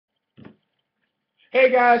Hey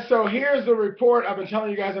guys, so here's the report I've been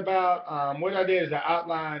telling you guys about. What I did is I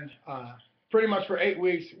outlined pretty much for 8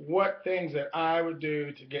 weeks what things that I would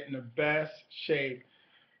do to get in the best shape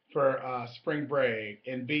for spring break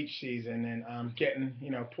and beach season and getting,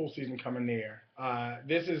 pool season coming near.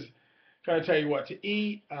 This is going to tell you what to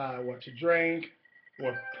eat, what to drink,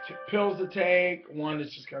 what pills to take. One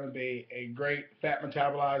that's just going to be a great fat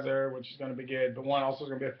metabolizer, which is going to be good, but one also is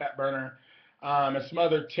going to be a fat burner. And some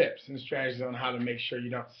other tips and strategies on how to make sure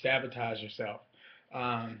you don't sabotage yourself.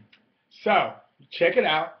 Um, so check it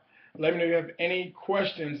out. Let me know if you have any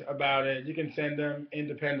questions about it. You can send them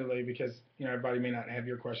independently because everybody may not have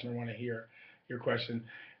your question or want to hear your question.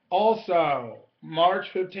 Also, March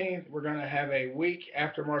 15th, we're going to have a week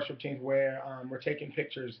after March 15th where we're taking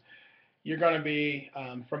pictures. You're going to be,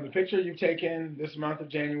 from the picture you've taken this month of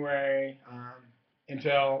January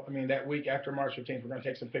until, that week after March 15th, we're going to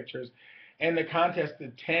take some pictures. And the contest,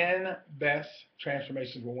 the 10 best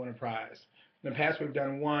transformations will win a prize. In the past, we've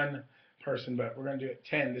done one person, but we're going to do it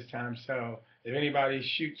 10 this time. So if anybody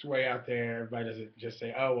shoots way out there, everybody doesn't just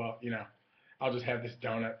say, oh, well, I'll just have this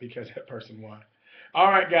donut because that person won. All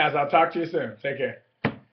right, guys, I'll talk to you soon. Take care.